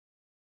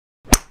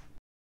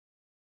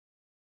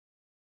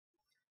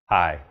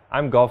Hi,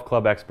 I'm golf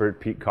club expert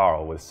Pete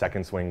Karle with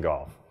Second Swing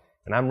Golf,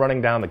 and I'm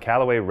running down the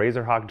Callaway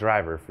Razr Hawk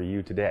Driver for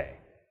you today.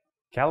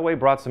 Callaway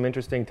brought some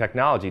interesting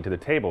technology to the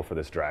table for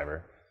this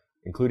driver,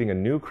 including a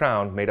new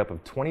crown made up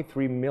of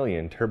 23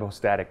 million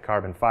turbostatic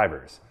carbon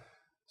fibers.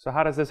 So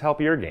how does this help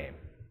your game?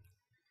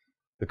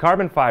 The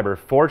carbon fiber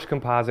forged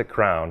composite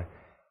crown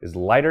is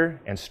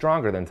lighter and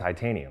stronger than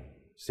titanium,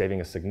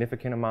 saving a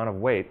significant amount of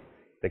weight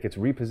that gets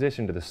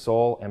repositioned to the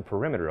sole and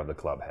perimeter of the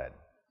club head.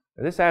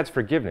 Now, this adds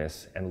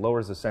forgiveness and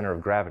lowers the center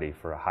of gravity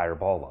for a higher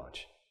ball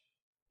launch.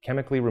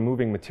 Chemically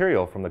removing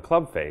material from the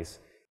club face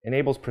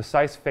enables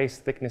precise face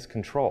thickness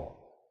control.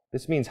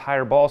 This means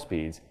higher ball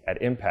speeds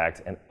at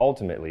impact and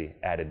ultimately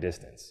added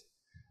distance.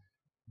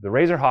 The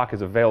Razr Hawk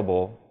is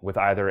available with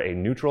either a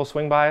neutral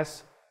swing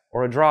bias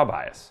or a draw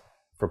bias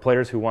for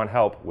players who want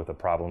help with a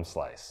problem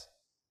slice.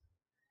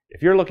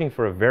 If you're looking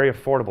for a very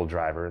affordable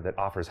driver that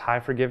offers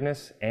high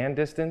forgiveness and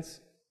distance,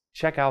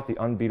 check out the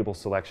unbeatable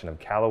selection of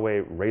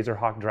Callaway Razr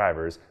Hawk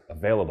drivers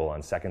available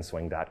on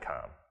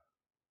secondswing.com.